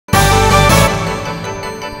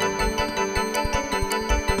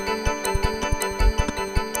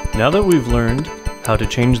Now that we've learned how to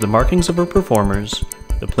change the markings of our performers,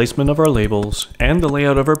 the placement of our labels, and the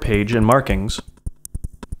layout of our page and markings,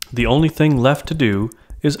 the only thing left to do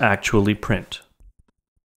is actually print.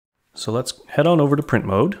 So let's head on over to print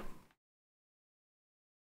mode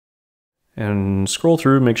and scroll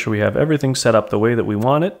through, make sure we have everything set up the way that we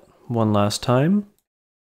want it one last time.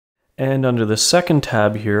 And under the second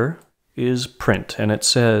tab here is print, and it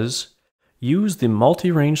says use the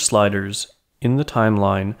multi-range sliders in the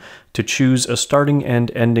timeline to choose a starting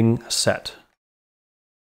and ending set.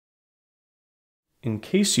 In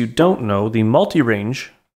case you don't know, the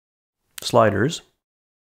multi-range sliders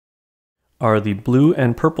are the blue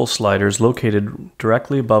and purple sliders located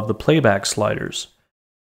directly above the playback sliders,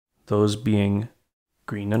 those being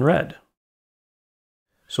green and red.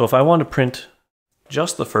 So if I want to print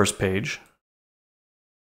just the first page,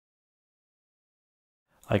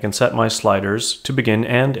 I can set my sliders to begin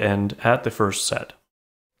and end at the first set.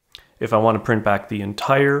 If I want to print back the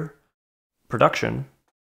entire production,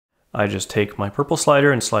 I just take my purple slider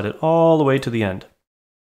and slide it all the way to the end.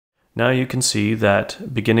 Now you can see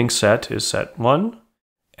that beginning set is set 1,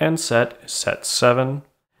 end set is set 7,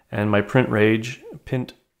 and my print range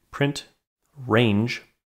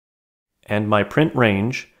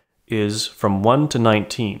is from 1 to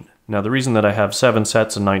 19. Now the reason that I have 7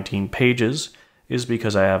 sets and 19 pages is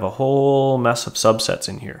because I have a whole mess of subsets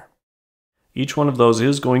in here. Each one of those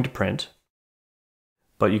is going to print,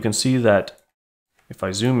 but you can see that if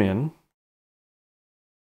I zoom in,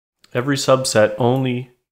 every subset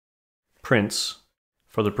only prints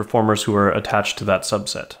for the performers who are attached to that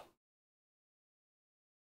subset.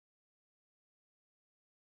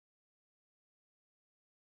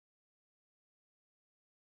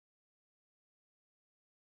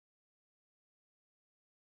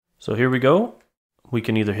 So here we go. We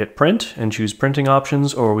can either hit print and choose printing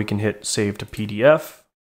options, or we can hit save to PDF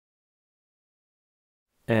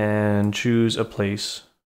and choose a place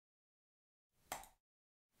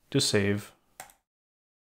to save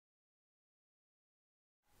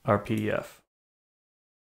our PDF.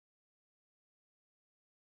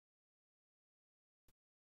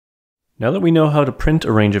 Now that we know how to print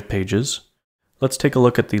a range of pages, let's take a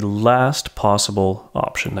look at the last possible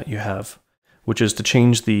option that you have, which is to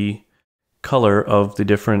change the color of the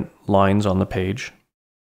different lines on the page,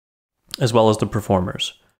 as well as the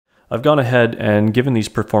performers. I've gone ahead and given these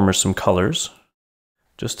performers some colors,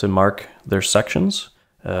 just to mark their sections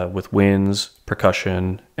with winds,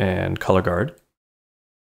 percussion, and color guard.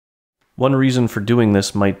 One reason for doing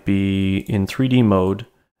this might be in 3D mode,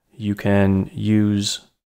 you can use,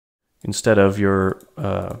 instead of your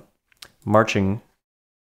marching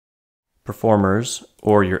performers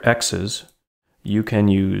or your X's, you can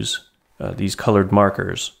use these colored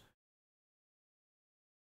markers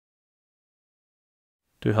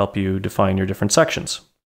to help you define your different sections.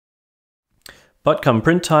 But come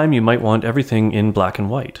print time, you might want everything in black and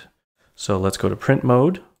white. So let's go to print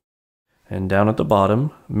mode, and down at the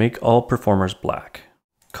bottom, make all performers black,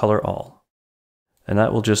 color all. And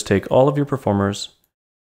that will just take all of your performers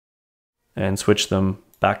and switch them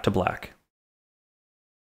back to black.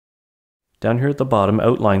 Down here at the bottom,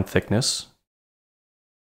 outline thickness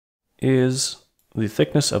is the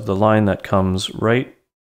thickness of the line that comes right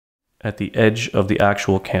at the edge of the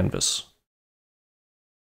actual canvas.